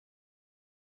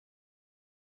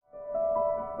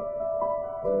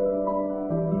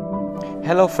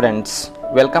Hello friends,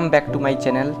 welcome back to my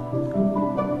channel.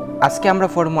 আজকে আমরা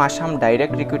পড়বো আসাম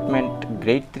ডাইরেক্ট রিক্রুটমেন্ট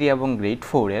গ্রেড 3 এবং গ্রেড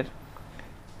 4 এর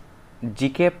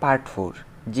জিকে পার্ট 4।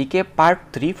 জিকে পার্ট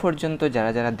 3 পর্যন্ত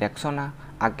যারা যারা দেখছো না,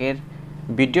 আগের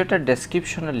ভিডিওটার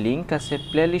ডেসক্রিপশনে লিঙ্ক আছে,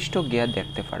 প্লেলিস্টও গিয়ে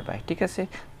দেখতে পারবা, ঠিক আছে?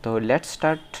 তো let's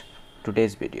start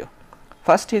today's video.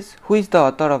 First is, who is the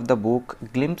author of the book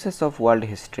glimpses of world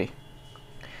history?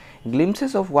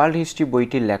 Glimpses of world history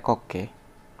বইটির লেখককে?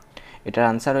 এটার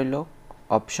আনসার হইল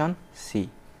অপশন সি,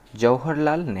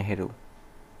 জওহরলাল নেহেরু,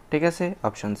 ঠিক আছে?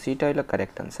 অপশন সিটা হইল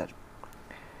correct answer.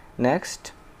 Next,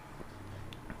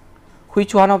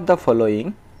 which one of the following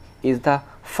is the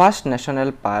first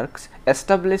national parks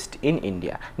established in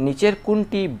India? নিচের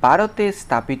কোনটি ভারতে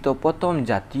স্থাপিত প্রথম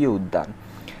জাতীয় উদ্যান?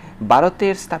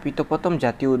 ভারতের স্থাপিত প্রথম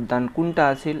জাতীয় উদ্যান কোনটা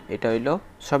আছিল? এটা হইল,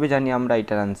 সবই জানি আমরা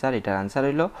এটার আনসার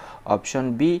হইল অপশন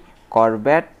বি,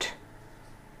 করবেট,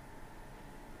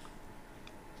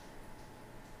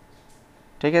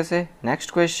 ঠিক আছে? Next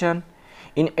question,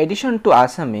 in addition to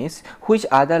Assamese, which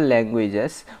other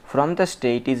languages from the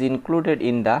state is included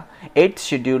in the 8th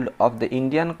schedule of the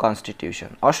Indian Constitution?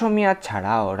 Asamiya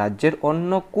ছাড়াও রাজ্যের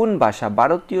অন্য কোন ভাষা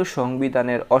ভারতীয়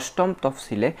সংবিধানের অষ্টম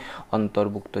তফসিলে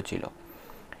অন্তর্ভুক্ত ছিল?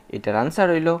 এটার আনসার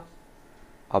হইল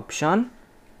অপশন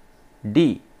ডি,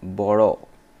 বড়ো,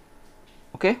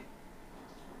 ওকে?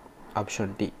 Option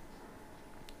D.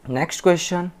 Next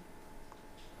question,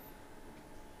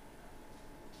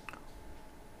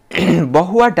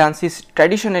 বহুয়া dance is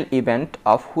traditional event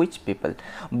of which people?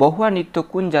 বহুয়া নৃত্য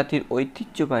কোন জাতির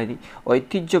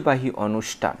ঐতিহ্যবাহী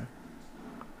অনুষ্ঠান?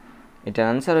 এটার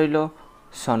আনসার হইল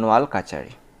সনোয়াল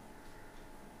কাচারি,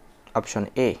 option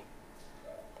A.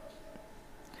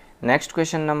 Next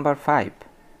question number 5,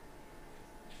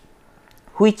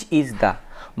 which is the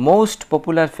most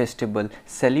popular festival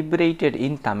celebrated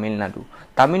in Tamil Nadu?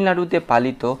 তামিলনাড়ুতে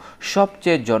পালিত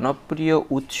সবচেয়ে জনপ্রিয়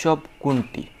উৎসব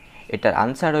কোনটি? এটার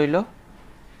আনসার হইল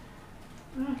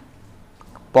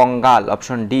পঙ্গাল,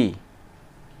 option D.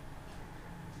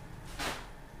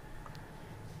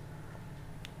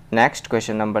 Next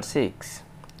question number 6,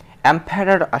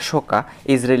 empire Ashoka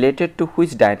is related to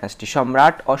which dynasty?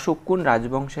 সম্রাট অশোক কোন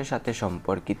রাজবংশের সাথে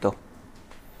সম্পর্কিত?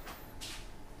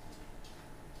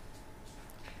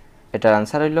 এটার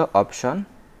আনসার হইল option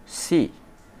C.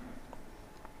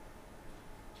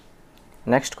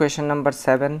 Next question number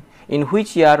 7, in which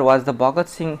year was the Bhagat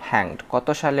Singh hanged? কত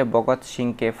সালে ভগৎ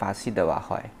সিংকে ফাঁসি দেওয়া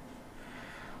হয়?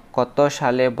 কত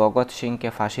সালে ভগৎ সিংকে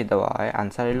ফাঁসি দেওয়া হয়?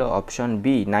 আনসার হইল অপশন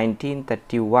বি,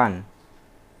 1931।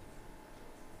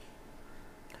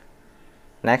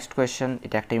 নেক্সট কোয়েশ্চন,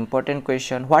 এটা একটা important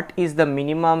question, what is the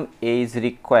minimum age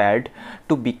required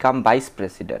to become vice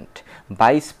president?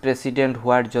 Vice president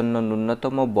হওয়ার জন্য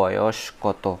ন্যূনতম বয়স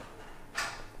কত?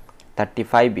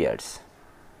 35 years.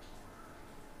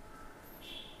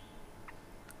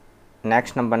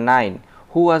 Next number 9,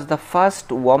 who was the first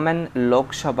women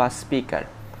Lok Sabha speaker?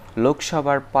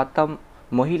 লোকসভার প্রথম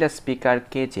মহিলা স্পিকার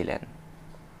কে ছিলেন?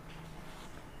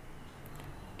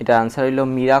 এটা আনসার হইল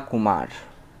Meera Kumar,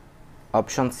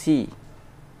 option C.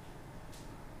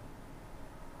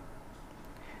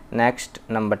 Next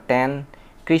number 10,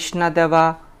 কৃষ্ণদেবা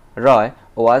Roy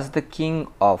was the king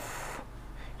of?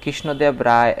 Krishnadeva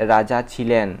রায় রাজা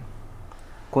ছিলেন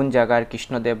কোন জায়গার?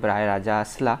 কৃষ্ণদেব রায় রাজা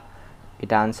আসলা?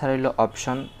 এটা আনসার হইল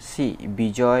option C,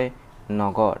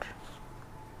 Bijoynagar.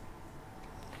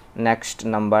 Next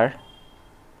number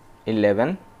 11,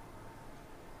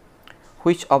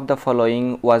 which of the following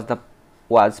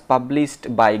was published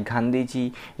by Gandhiji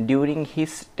during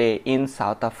his stay in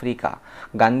South Africa?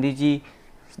 Gandhiji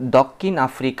দক্ষিণ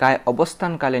আফ্রিকায়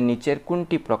অবস্থানকালে নিচের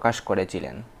কোনটি প্রকাশ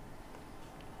করেছিলেন?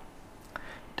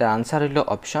 এটার আনসার হইল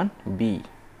option B,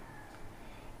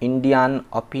 Indian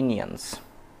opinions.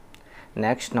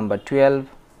 Next number 12,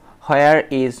 where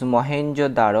is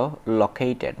Mohenjo-daro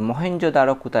located?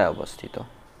 Mohenjo-daro কোথায় অবস্থিত?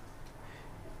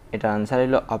 এটার আনসার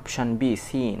হইল option B,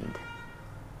 Sindh.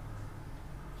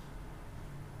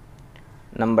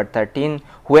 Number 13,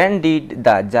 when did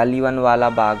the Jallianwala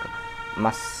Bagh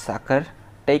massacre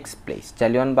takes place?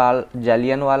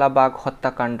 Jallianwala bug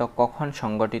হত্যাকাণ্ড কখন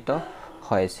সংঘটিত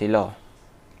হয়েছিল?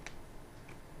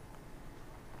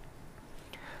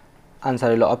 আনসার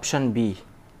হলো option B,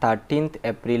 13th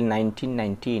April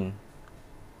 1919।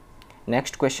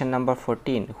 Next question number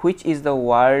 14, which is the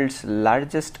world's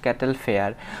largest cattle fair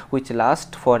which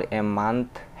lasts for a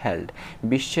month held?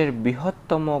 বিশ্বের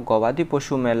বৃহত্তম গবাদি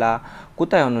পশু মেলা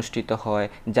কোথায় অনুষ্ঠিত হয়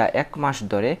যা এক মাস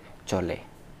ধরে চলে?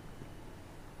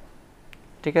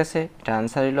 ঠিক আছে, এটা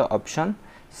আনসার হলো অপশন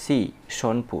সি,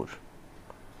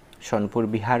 সোনপুর,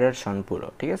 বিহারের সোনপুর।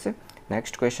 ঠিক আছে,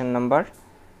 next question number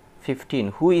 15.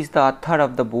 Who is the author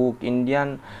of the book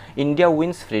India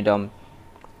Wins Freedom?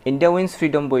 India Wins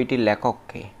Freedom বইটির লেখক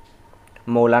কে?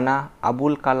 Maulana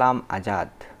Abul Kalam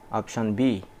Azad, option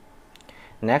B.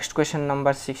 Next question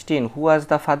number 16. Who was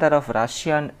the father of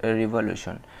Russian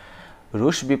Revolution?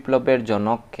 রুশ বিপ্লবের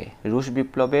জনক কে? রুশ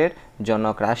বিপ্লবের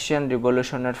জনক রাশিয়ান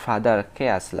রিভলিউশনের ফাদার কে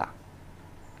আসলা?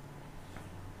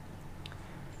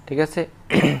 ঠিক আছে,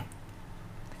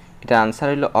 এটা আনসার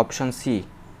হইল option C,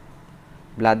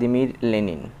 Vladimir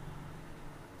Lenin.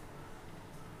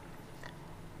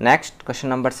 Next question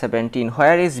number 17.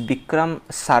 Where is Vikram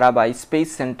Sarabhai space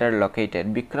centre located?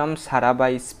 Vikram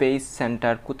Sarabhai space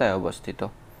centre কোথায় অবস্থিত?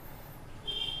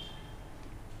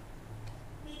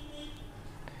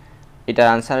 এটার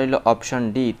আনসার হইল option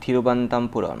D,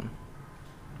 Thiruvananthapuram.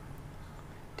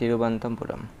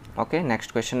 Thiruvananthapuram. Okay, next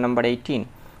question number 18.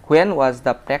 When was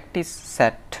the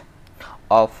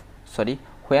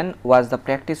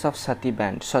practice of sati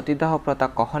banned? সতীদাহ প্রথা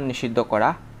কখন নিষিদ্ধ করা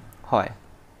হয়?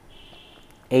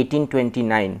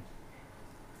 1829.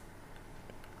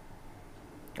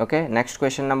 Okay, next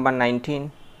question number 19.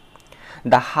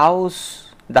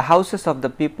 The houses of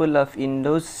the people of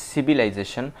Indus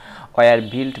civilization were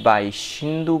built by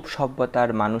সিন্ধু সভ্যতার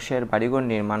মানুষের বাড়িঘর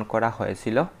নির্মাণ করা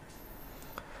হয়েছিল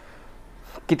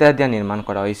কিতা দিয়া নির্মাণ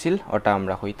করা হয়েছিল? ওটা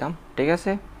আমরা হইতাম। ঠিক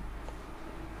আছে,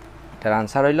 এটার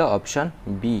আনসার হইল option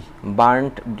B,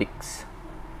 burned bricks.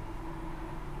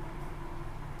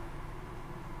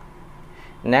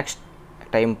 Next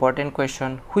একটা important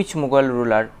question, which Mughal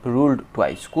ruler ruled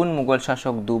twice? কোন মুঘল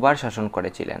শাসক দুবার শাসন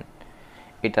করেছিলেন?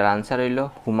 এটার আনসার হইল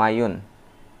Humayun,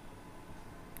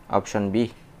 option B.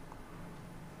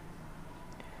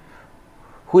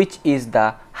 Which is the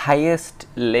highest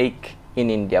lake in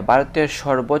India? ভারতের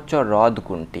সর্বোচ্চ হ্রদ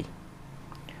কোনটি?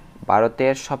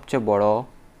 ভারতের সবচেয়ে বড়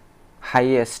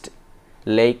হাইয়েস্ট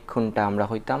লেক কোনটা আমরা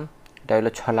হইতাম? এটা হইল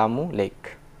ছলামু lake.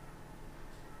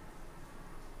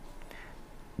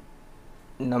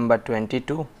 Number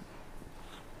 22.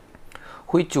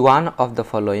 Which one of the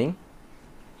following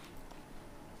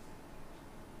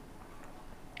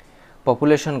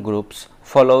population groups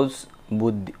follows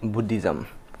Buddhism?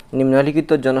 নিম্নলিখিত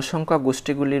জনসংখ্যা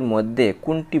গোষ্ঠীগুলির মধ্যে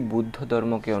কোনটি বুদ্ধ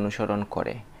ধর্মকে অনুসরণ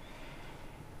করে?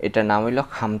 এটার নাম হইল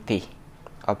খামতি,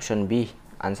 অপশন বি।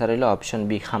 আনসার হইল অপশন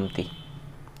বি, খামতি।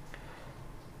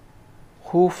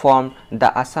 Who formed the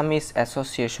Assamese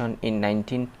Association in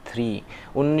 1903?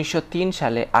 1903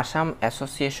 সালে আসাম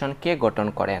অ্যাসোসিয়েশন কে গঠন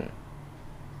করেন?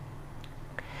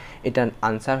 এটার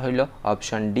আনসার হইল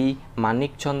option D,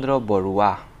 Manikchandra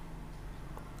Barua.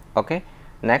 Okay,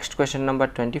 next question number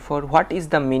 24. What is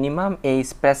the minimum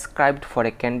age prescribed for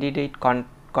a candidate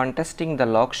contesting the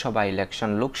Lok Sabha election?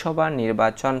 Lok Sabha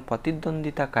নির্বাচন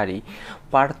প্রতিদ্বন্দ্বিতাকারী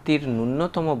প্রার্থীর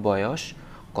ন্যূনতম বয়স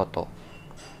কত?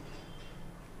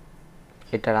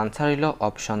 এটার আনসার হইল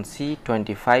option C,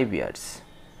 25 years.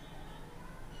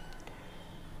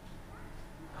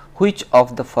 Which of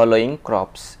the following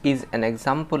crops is an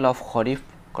example of kharif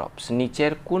crops?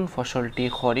 নিচের কোন ফসলটি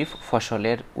খরিফ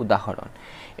ফসলের উদাহরণ?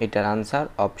 এটার আনসার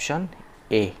অপশন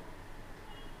এ।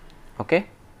 ওকে,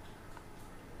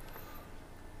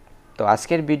 তো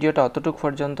আজকের ভিডিওটা অতটুকু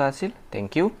পর্যন্ত আছিল।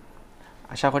 Thank you.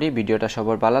 আশা করি ভিডিওটা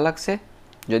সবার ভালো লাগছে।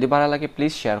 যদি ভালো লাগে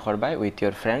প্লিজ শেয়ার করবা উইথ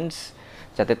ইয়োর ফ্রেন্ডস,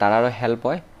 যাতে তারারও হেল্প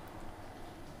হয়।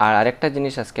 আর আরেকটা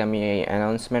জিনিস আজকে আমি এই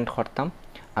অ্যানাউন্সমেন্ট করতাম,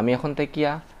 আমি এখন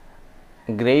থেকিয়া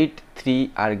গ্রেড 3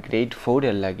 আর গ্রেড 4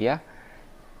 এর লাগিয়া,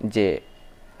 যে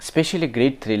স্পেশালি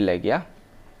গ্রেড 3 লাগিয়া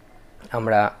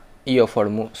আমরা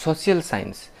ফরমু সোশিয়াল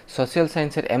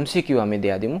সায়েন্সের এমসিকিউ আমি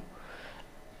দেয়া দিমু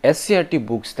এসসিআরটি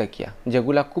বুকস থাকিয়া,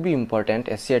 যেগুলা খুবই ইম্পর্ট্যান্ট।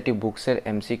 এসসিআরটি বুকসের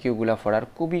এমসিকিউগুলা পড়ার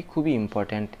খুবই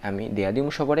ইম্পর্ট্যান্ট আমি দেয়া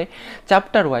দিমু সবরে,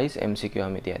 চ্যাপ্টার ওয়াইজ এমসিকিউ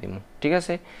আমি দেয়া দিমু। ঠিক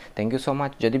আছে, থ্যাংক ইউ সো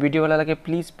মাচ। যদি ভিডিও ভালো লাগে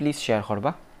প্লিজ শেয়ার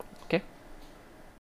করবা।